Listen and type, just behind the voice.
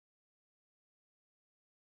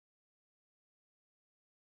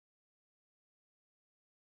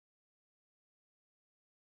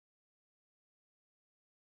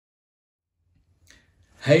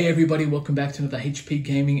Hey everybody, welcome back to another HP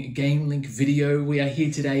Gaming GameLINK video. We are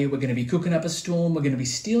here today, we're going to be cooking up a storm, we're going to be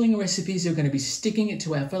stealing recipes, we're going to be sticking it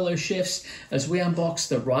to our fellow chefs as we unbox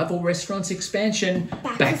the Rival Restaurants expansion,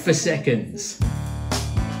 Back for Seconds.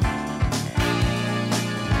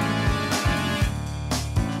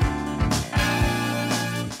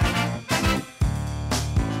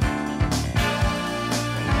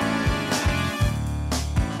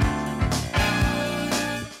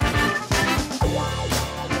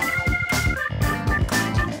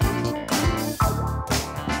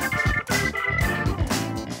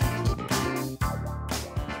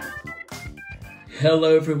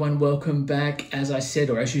 Hello everyone, welcome back. As I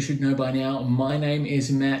said, or as you should know by now, my name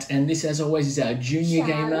is Matt, and this as always is our junior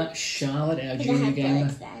gamer, Charlotte, our junior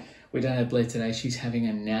gamer. We don't have Blair today, she's having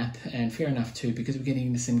a nap, and fair enough too, because we're getting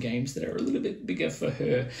into some games that are a little bit bigger for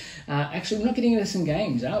her. Actually, we're not getting into some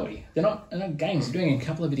games, are we? They're not games, we're doing a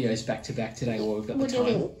couple of videos back to back today while we've got the time.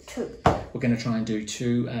 We're doing two. We're going to try and do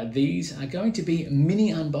two. These are going to be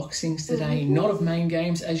mini unboxings today, not of main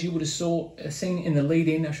games, as you would have seen in the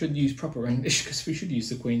lead-in. I should use proper English because we should use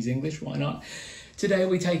the Queen's English, why not? Today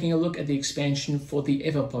we're taking a look at the expansion for the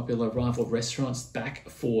ever-popular Rival Restaurants Back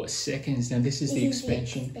for Seconds. Now this is the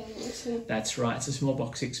expansion. That's right, it's a small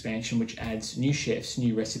box expansion which adds new chefs,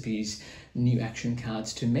 new recipes, new action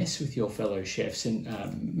cards to mess with your fellow chefs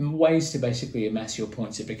and ways to basically amass your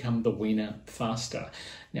points to become the winner faster.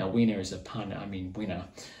 Now winner is a pun, I mean winner,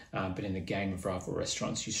 but in the game of Rival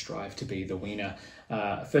Restaurants you strive to be the winner.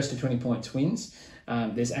 First to 20 points wins.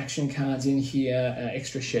 There's action cards in here,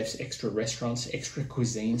 extra chefs, extra restaurants, extra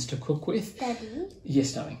cuisines to cook with. Daddy?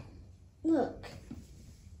 Yes, darling. Look.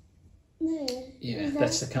 No. Yeah,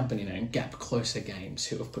 that's the company name, Gap Closer Games,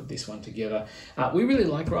 who have put this one together. We really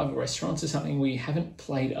like Rival Restaurants. It's something we haven't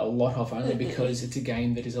played a lot of, only because it's a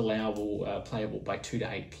game that is allowable, playable by 2 to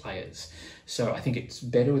 8 players. So I think it's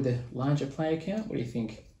better with a larger player count. What do you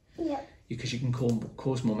think? Yeah. Because you can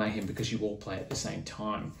cause more mayhem because you all play at the same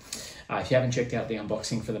time. If you haven't checked out the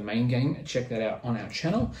unboxing for the main game, check that out on our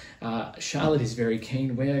channel. Charlotte is very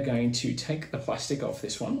keen. We're going to take the plastic off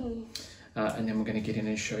this one. And then we're going to get in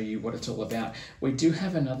and show you what it's all about. We do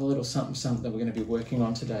have another little something that we're going to be working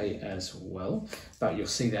on today as well, but you'll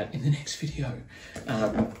see that in the next video.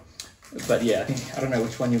 But yeah, I don't know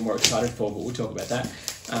which one you're more excited for, but we'll talk about that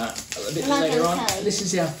a bit later on. This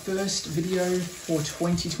is our first video for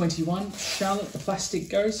 2021. Charlotte, the plastic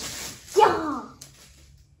goes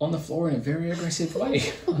on the floor in a very aggressive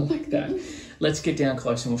way. I like that. Let's get down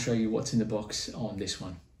close and we'll show you what's in the box on this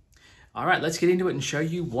one. All right, let's get into it and show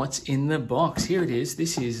you what's in the box. Here it is.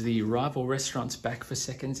 This is the Rival Restaurants Back for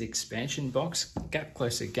Seconds expansion box, Gap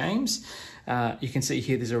Closer Games. You can see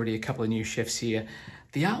here there's already a couple of new chefs here.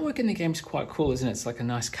 The artwork in the game is quite cool, isn't it? It's like a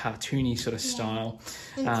nice cartoony sort of style.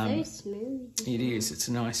 It's very smooth. It is. It's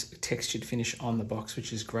a nice textured finish on the box,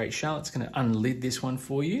 which is great. Charlotte's going to unlid this one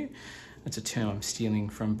for you. That's a term I'm stealing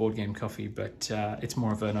from Board Game Coffee, but it's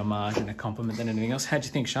more of an homage and a compliment than anything else. How do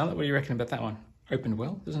you think, Charlotte? What do you reckon about that one? Opened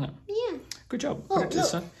well, doesn't it? Yeah. Good job. Put it to the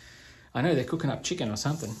side. I know they're cooking up chicken or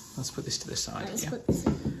something. Let's put this to the side.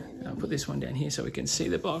 I'll put this one down here so we can see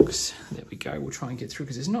the box. There we go. We'll try and get through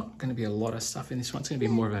because there's not going to be a lot of stuff in this one. It's going to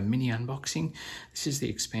be more of a mini unboxing. This is the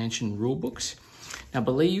expansion rule books. Now, I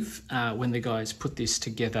believe when the guys put this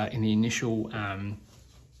together in the initial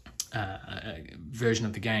version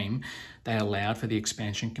of the game, they allowed for the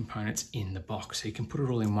expansion components in the box. So you can put it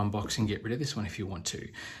all in one box and get rid of this one if you want to.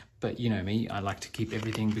 But you know me, I like to keep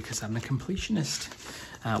everything because I'm a completionist,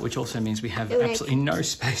 which also means we have absolutely no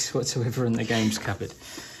space whatsoever in the games cupboard.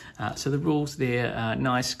 So the rules there,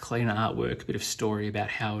 nice clean artwork, a bit of story about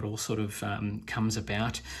how it all sort of comes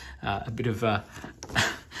about, a bit of a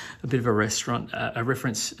restaurant, a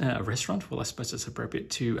restaurant. Well, I suppose it's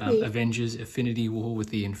appropriate to Avengers Affinity War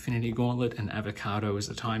with the Infinity Gauntlet and Avocado as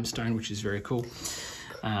the time stone, which is very cool.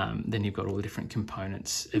 Then you've got all the different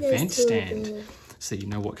components. Event stand, so you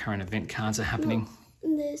know what current event cards are happening.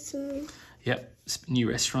 There's some... Yep, new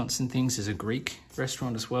restaurants and things. There's a Greek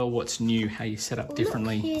restaurant as well. What's new, how you set up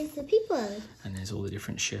differently. Look, here's the people. And there's all the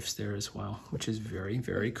different chefs there as well, which is very,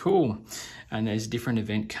 very cool. And there's different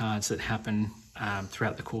event cards that happen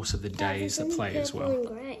throughout the course of the days that play as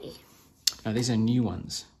well. Now, these are new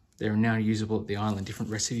ones. They're now usable at the island,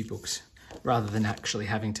 different recipe books. Rather than actually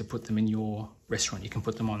having to put them in your restaurant, you can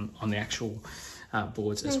put them on the actual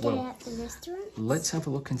boards as well. Let's have a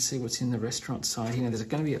look and see what's in the restaurant side here. There's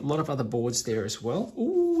going to be a lot of other boards there as well.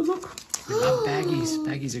 Ooh, look. We love baggies.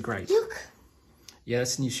 Baggies are great. Look. Yeah,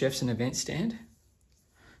 that's new chefs and event stand.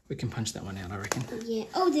 We can punch that one out, I reckon. Yeah.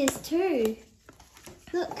 Oh, there's two.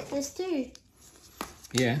 Look, there's two.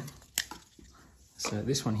 Yeah. So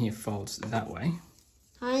this one here folds that way.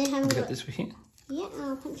 I have Have a we got look. this here? Yeah,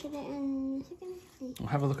 I'll punch it in a second. We'll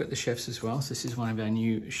have a look at the chefs as well. So this is one of our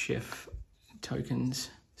new chef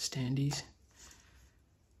tokens, standees.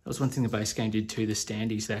 That was one thing the base game did too, the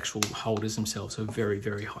standees, the actual holders themselves are very,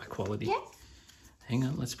 very high quality. Yeah. Hang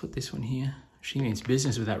on, let's put this one here. She means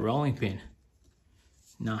business with that rolling pin.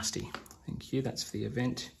 Nasty. Thank you. That's for the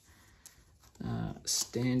event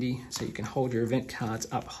standee. So you can hold your event cards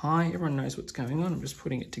up high. Everyone knows what's going on. I'm just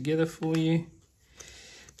putting it together for you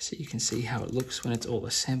so you can see how it looks when it's all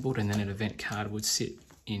assembled, and then an event card would sit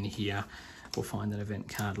in here. We'll find an event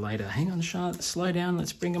card later. Hang on, Charlotte, slow down.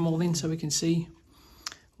 Let's bring them all in so we can see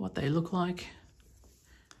what they look like.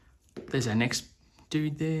 There's our next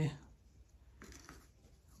dude there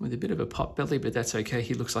with a bit of a pot belly, but that's okay.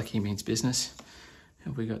 He looks like he means business.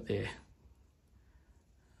 Have we got there?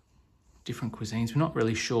 Different cuisines. We're not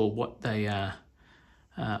really sure what they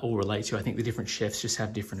all relate to. I think the different chefs just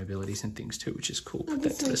have different abilities and things too, which is cool. Put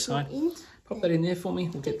that to the side. Pop that in there for me.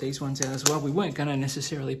 We'll get these ones out as well. We weren't going to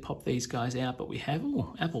necessarily pop these guys out, but we have.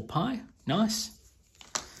 Oh, apple pie. Nice.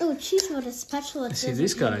 Oh, she's got a spatula. See,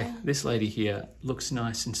 this guy, this lady here looks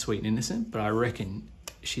nice and sweet and innocent, but I reckon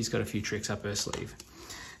she's got a few tricks up her sleeve.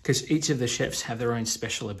 Because each of the chefs have their own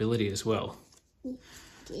special ability as well. Yeah.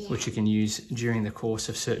 Which you can use during the course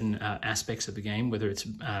of certain aspects of the game, whether it's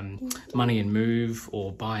money and move,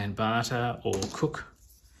 or buy and barter, or cook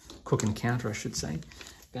and counter, I should say.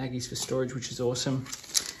 Baggies for storage, which is awesome.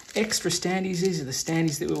 Extra standees, these are the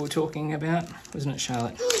standees that we were talking about, wasn't it,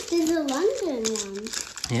 Charlotte? There's a London one.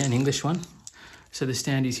 Yeah, an English one. So the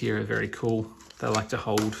standees here are very cool. They like to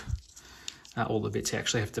hold all the bits. You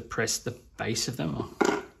actually have to press the base of them.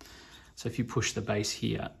 So if you push the base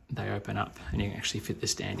here, they open up and you can actually fit the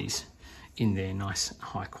standees in there, nice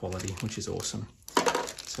high quality, which is awesome.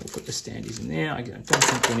 So we'll put the standees in there. I don't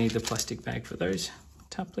think we need the plastic bag for those.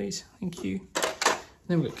 Tap, please. Thank you.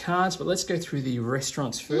 Then we've got cards, but let's go through the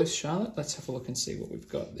restaurants first, Charlotte. Let's have a look and see what we've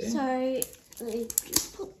got there. So let me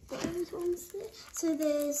just put those ones there. So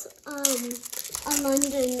there's a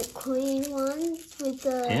London Queen one with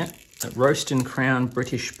the... Yeah. A Roast and Crown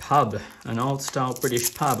British pub, an old style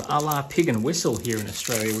British pub, a la Pig and Whistle here in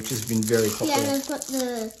Australia, which has been very popular. Yeah, they've got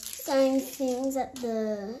the same things at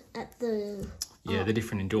the yeah, the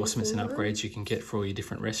different endorsements and upgrades you can get for all your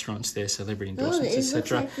different restaurants there, celebrity endorsements,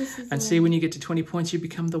 etc. And see, when you get to 20 points, you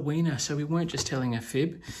become the wiener. So we weren't just telling a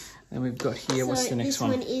fib. And we've got here, what's the next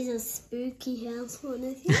one? This one is a spooky house one,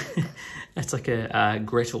 I think. That's like a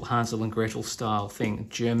Gretel, Hansel and Gretel style thing,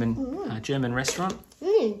 German restaurant.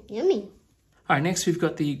 Yummy. All right, next we've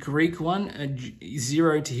got the Greek one, a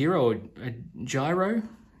Zero to Hero, a Gyro,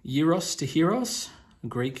 Gyros to Heroes, a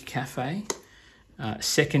Greek cafe,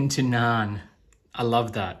 Second to Naan. I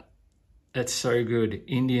love that. That's so good.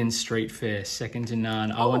 Indian street fair, Second to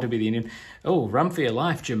Naan. I want to be the Indian. Oh, Rum for Your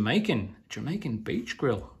Life, Jamaican beach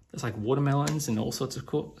grill. There's like watermelons and all sorts of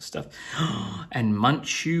cool stuff. And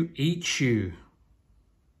Munch You, Eat You,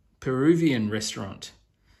 Peruvian restaurant.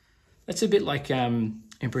 That's a bit like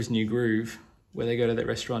Emperor's New Groove, where they go to that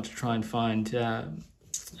restaurant to try and find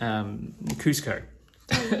Cusco.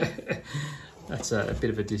 That's a bit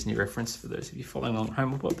of a Disney reference for those of you following along at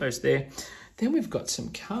home. We'll put those there. Then we've got some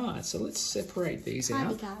cards, so let's separate these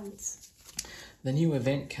out. Cards. The new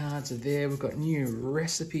event cards are there. We've got new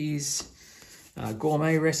recipes,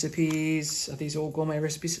 gourmet recipes. Are these all gourmet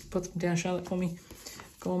recipes? Put them down, Charlotte, for me.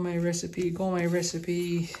 Gourmet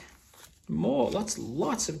recipe. More,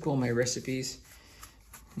 lots of gourmet recipes.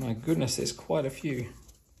 My goodness, there's quite a few,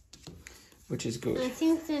 which is good. I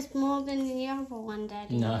think there's more than the other one,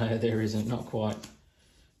 Daddy. No, there isn't. Not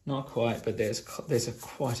quite, but there's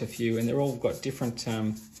quite a few, and they're all got different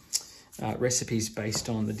recipes based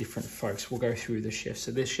on the different folks. We'll go through the chefs.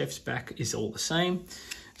 So this chef's back is all the same,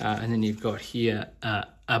 and then you've got here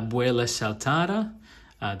Abuela Saltada,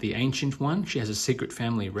 the ancient one. She has a secret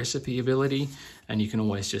family recipe ability, and you can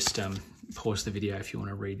always just pause the video if you want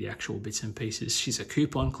to read the actual bits and pieces. She's a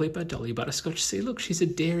coupon clipper, Dolly Butterscotch. See, look, she's a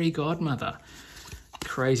dairy godmother.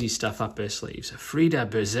 Crazy stuff up her sleeves. Frida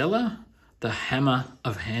Berzella, the hammer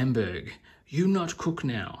of Hamburg. You not cook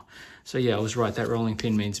now. So yeah, I was right. That rolling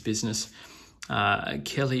pin means business.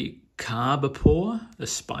 Kelly Carbapour, the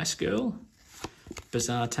Spice Girl.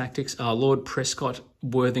 Bizarre Tactics. Lord Prescott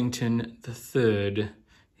Worthington III,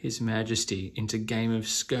 His Majesty, into Game of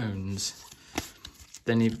Scones.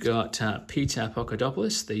 Then you've got Peter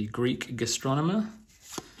Papadopoulos, the Greek gastronomer.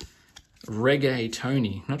 Reggae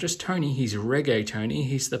Tony. Not just Tony, he's Reggae Tony.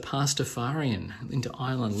 He's the Pastafarian into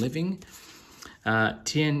island living.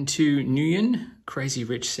 Tien Tu Nguyen, Crazy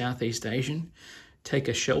Rich Southeast Asian. Take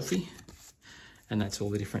a Shelfie. And that's all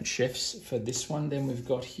the different chefs for this one. Then we've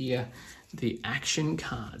got here the action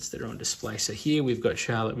cards that are on display. So here we've got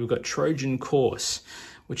Charlotte, we've got Trojan Course,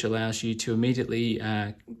 which allows you to immediately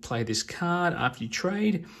play this card after you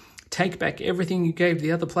trade. Take back everything you gave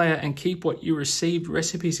the other player and keep what you received.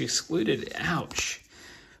 Recipes excluded. Ouch.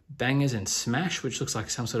 Bangers and Smash, which looks like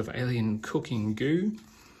some sort of alien cooking goo.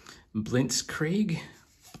 Blitzkrieg.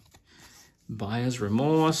 Buyer's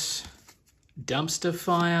Remorse. Dumpster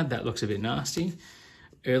Fire. That looks a bit nasty.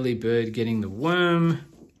 Early Bird Getting the Worm.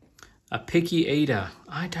 A Picky Eater.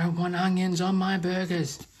 I don't want onions on my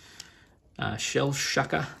burgers. Shell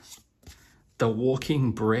Shucker. The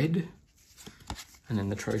Walking Bread. And then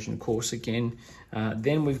the Trojan Course again.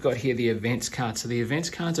 Then we've got here the events cards. So the events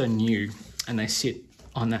cards are new and they sit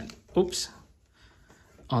on that,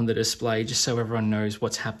 on the display just so everyone knows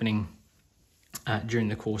what's happening during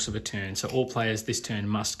the course of a turn. So all players this turn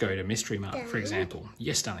must go to Mystery Mart, for example.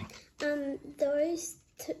 Yes, darling. That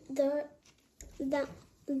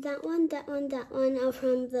one are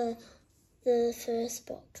from the first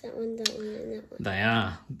box. That one, and that one. They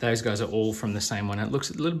are. Those guys are all from the same one. It looks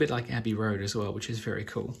a little bit like Abbey Road as well, which is very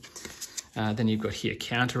cool. Then you've got here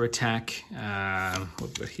Counterattack. What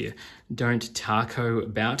we've got here? Don't taco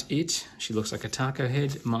about it. She looks like a taco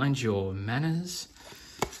head. Mind your manners.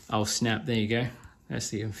 Oh, snap. There you go. That's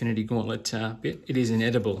the Infinity Gauntlet bit. It is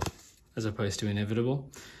inedible as opposed to inevitable.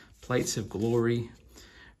 Plates of Glory.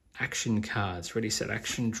 Action cards. Ready, set,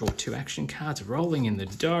 action. Draw 2 action cards. Rolling in the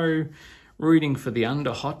dough. Rooting for the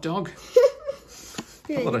under hot dog.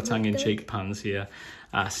 A lot of tongue-in-cheek puns here.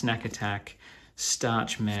 Snack Attack.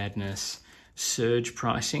 Starch Madness. Surge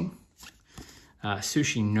Pricing.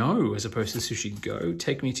 Sushi No as opposed to Sushi Go.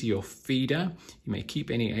 Take me to your feeder. You may keep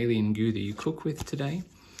any alien goo that you cook with today.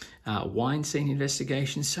 Wine Scene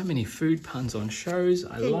Investigation. So many food puns on shows.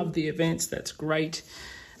 I love the events. That's great.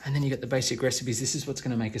 And then you get the basic recipes. This is what's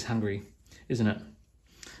going to make us hungry, isn't it?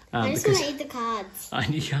 I just want to eat the cards.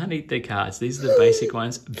 You can't eat the cards. These are the basic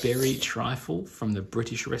ones. Berry Trifle from the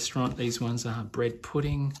British restaurant. These ones are bread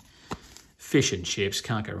pudding. Fish and chips.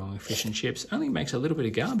 Can't go wrong with fish and chips. Only makes a little bit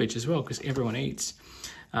of garbage as well because everyone eats.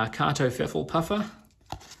 Kato Pfeffel Puffer.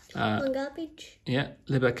 Garbage. Yeah.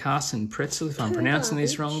 Leberkassen Pretzel. If I'm pronouncing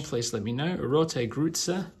this wrong, please let me know. Rote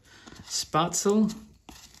Grütze. Spatzel.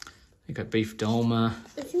 You got beef dolma.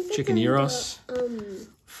 Chicken gyros.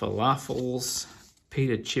 Falafels.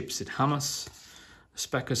 Pita chips at hummus,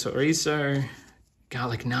 spacca chorizo,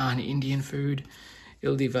 garlic naan, Indian food,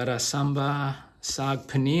 ildi vada samba, saag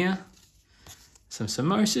paneer, some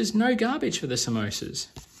samosas, no garbage for the samosas,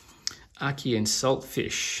 ackee and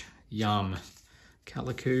saltfish, yum,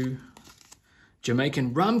 calico,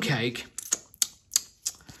 Jamaican rum cake,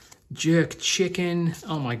 jerk chicken,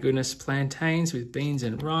 oh my goodness, plantains with beans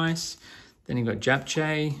and rice, then you've got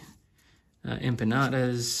japchae,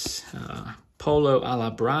 empanadas, Polo a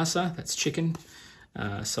la brasa, that's chicken,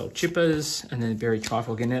 salt chippers, and then berry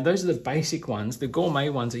trifle again. Now, those are the basic ones. The gourmet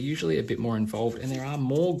ones are usually a bit more involved, and there are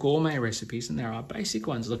more gourmet recipes than there are basic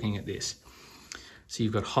ones looking at this. So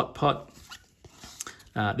you've got hot pot.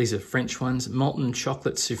 These are French ones. Molten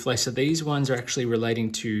chocolate souffle. So these ones are actually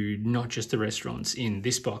relating to not just the restaurants in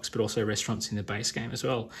this box, but also restaurants in the base game as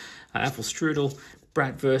well. Apple strudel,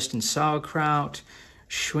 bratwurst and sauerkraut,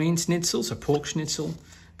 Schweinsschnitzel, so pork schnitzel,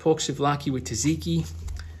 pork souvlaki with tzatziki,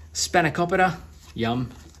 spanakopita, yum,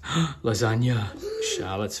 lasagna,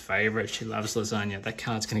 Charlotte's favourite. She loves lasagna. That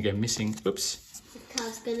card's going to go missing. Oops. The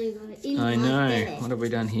card's going to go in. I know. What have we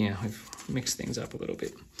done here? We've mixed things up a little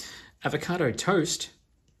bit. Avocado toast.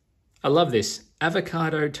 I love this.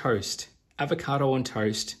 Avocado toast. Avocado on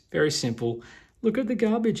toast. Very simple. Look at the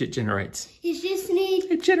garbage it generates. You just need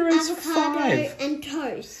it generates avocado 5. and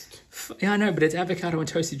toast. Yeah, I know, but it's avocado and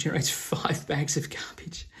toast. It generates 5 bags of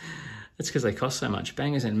garbage. That's because they cost so much.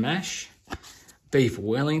 Bangers and mash. Beef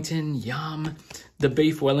Wellington. Yum. The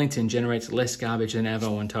beef Wellington generates less garbage than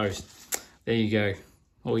avo on toast. There you go.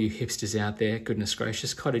 All you hipsters out there. Goodness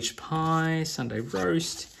gracious. Cottage pie. Sunday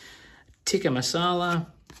roast. Tikka masala.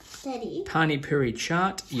 Daddy. Pani puri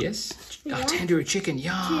chaat. Yes. Tandoori chicken.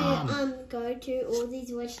 Yum. To go to all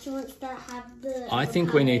these restaurants that have the... I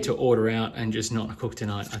think we need to order out and just not cook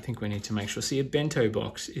tonight. I think we need to make sure. See, a bento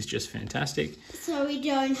box is just fantastic. So we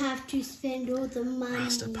don't have to spend all the money.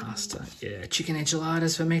 Rasta pasta. Yeah. Chicken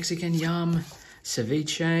enchiladas for Mexican. Yum.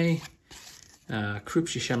 Ceviche.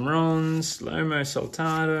 Crupes chamrons. Lomo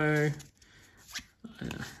saltado.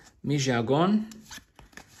 Mijagon.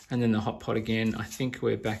 And then the hot pot again. I think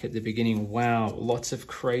we're back at the beginning. Wow, lots of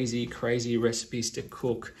crazy, crazy recipes to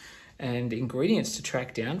cook and ingredients to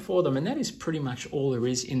track down for them. And that is pretty much all there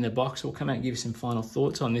is in the box. We'll come out and give you some final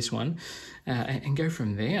thoughts on this one and go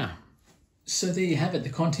from there. So there you have it, the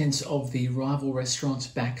contents of the Rival Restaurants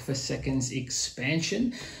Back for Seconds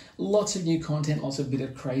expansion. Lots of new content, lots of bit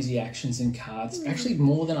of crazy actions and cards. Actually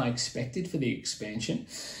more than I expected for the expansion.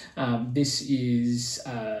 This is,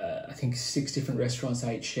 I think, 6 different restaurants,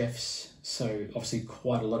 8 chefs. So obviously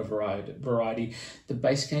quite a lot of variety. The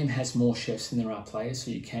base game has more chefs than there are players,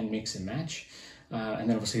 so you can mix and match. And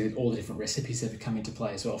then obviously all the different recipes that have come into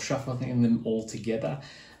play as well. Shuffling them all together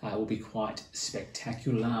will be quite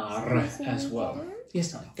spectacular as well.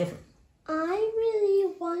 Yes, darling, go for it. I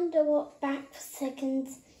really wonder what back for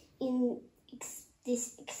seconds in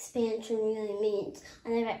this expansion really means. I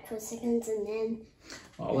know back for seconds and then...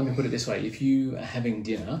 Well, let me put it this way. If you are having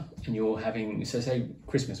dinner and you're having, so say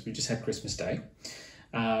Christmas, we just had Christmas Day.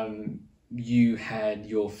 You had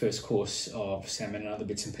your first course of salmon and other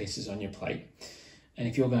bits and pieces on your plate. And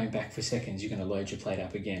if you're going back for seconds, you're going to load your plate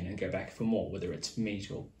up again and go back for more, whether it's meat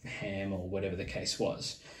or ham or whatever the case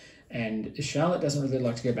was. And Charlotte doesn't really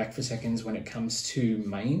like to go back for seconds when it comes to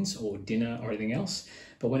mains or dinner or anything else.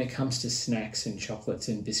 But when it comes to snacks and chocolates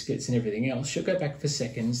and biscuits and everything else, she'll go back for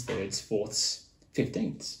seconds, thirds, fourths,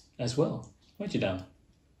 15ths as well. What you done?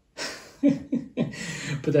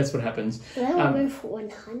 But that's what happens. Blair will go for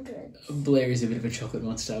 100. Blair is a bit of a chocolate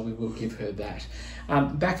monster. We will give her that.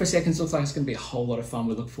 Back for seconds looks like it's going to be a whole lot of fun.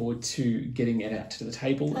 We look forward to getting it out to the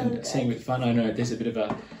table and seeing it fun. I know there's a bit of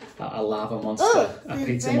a lava monster, a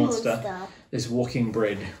pizza monster. There's walking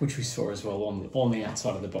bread, which we saw as well on the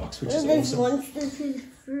outside of the box, which is awesome. Monsters with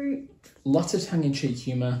fruit. Lots of tongue-in-cheek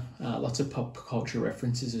humour, lots of pop culture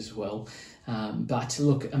references as well. But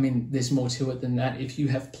look, I mean, there's more to it than that. If you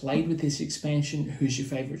have played with this expansion, who's your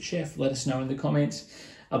favourite chef? Let us know in the comments.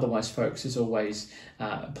 Otherwise, folks, as always,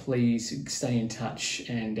 please stay in touch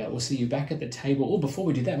and we'll see you back at the table. Oh, before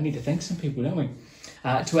we do that, we need to thank some people, don't we?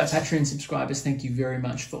 To our Patreon subscribers, thank you very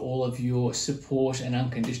much for all of your support and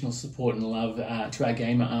unconditional support and love. To our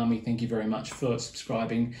gamer army, thank you very much for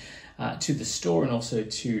subscribing to the store and also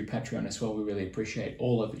to Patreon as well. We really appreciate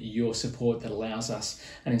all of your support that allows us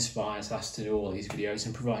and inspires us to do all these videos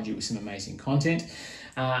and provide you with some amazing content.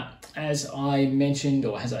 As I mentioned,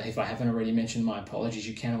 or if I haven't already mentioned, my apologies,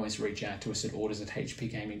 you can always reach out to us at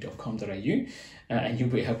orders@hpgaming.com.au and you'll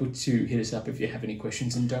be able to hit us up if you have any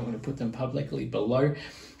questions and don't want to put them publicly below.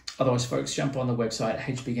 Otherwise, folks, jump on the website,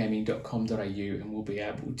 hpgaming.com.au, and we'll be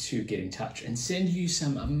able to get in touch and send you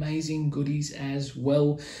some amazing goodies as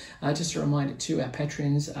well. Just a reminder too, our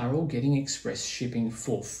patrons are all getting express shipping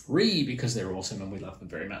for free because they're awesome and we love them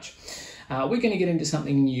very much. We're going to get into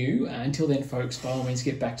something new. Until then, folks, by all means,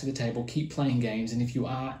 get back to the table, keep playing games, and if you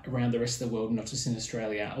are around the rest of the world, not just in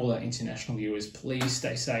Australia, all our international viewers, please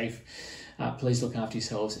stay safe. Please look after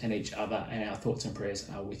yourselves and each other, and our thoughts and prayers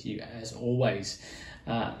are with you as always.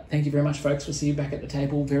 Thank you very much, folks. We'll see you back at the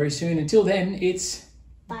table very soon. Until then, it's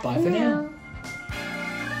bye for now.